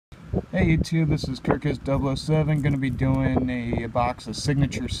Hey YouTube, this is Kirkus007, going to be doing a box of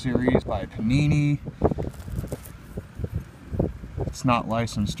Signature Series by Panini. It's not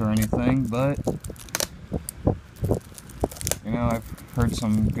licensed or anything, but you know, I've heard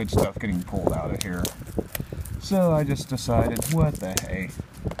some good stuff getting pulled out of here. So I just decided, what the hey.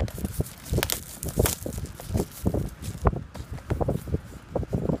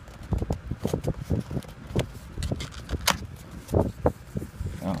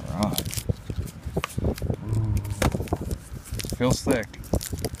 Alright. Feels thick.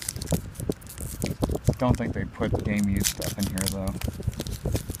 Don't think they put game use stuff in here though.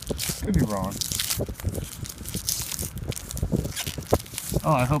 Could be wrong.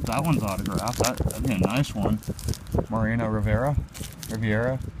 Oh, I hope that one's autographed. That'd be a nice one. Mariano Rivera.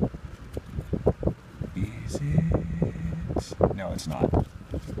 Is it? No, it's not.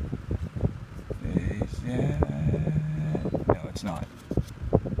 Is it? No, it's not.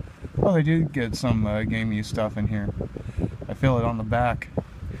 Oh, they did get some game use stuff in here. I feel it on the back.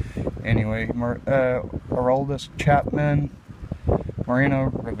 Anyway, Aroldis Chapman,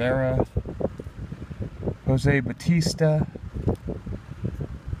 Mariano Rivera, Jose Bautista,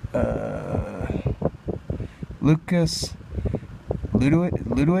 Lucas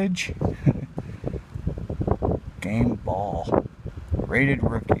Ludwig, Game Ball, rated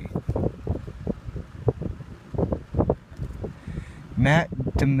rookie, Matt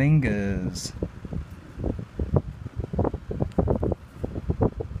Dominguez,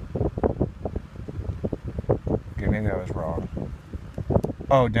 okay, maybe I was wrong.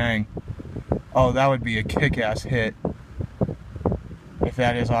 Oh dang, oh that would be a kick-ass hit if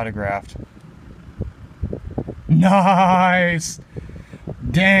that is autographed. Nice!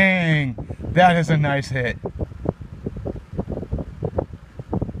 Dang! That is a nice hit.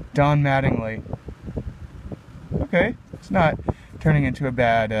 Don Mattingly. Okay, it's not turning into a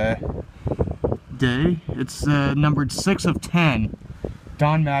bad day. It's numbered 6 of 10.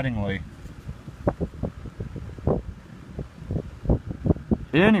 Don Mattingly.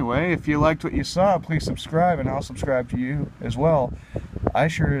 Anyway, if you liked what you saw, please subscribe, and I'll subscribe to you as well. I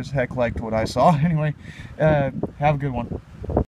sure as heck liked what I saw. Anyway, have a good one.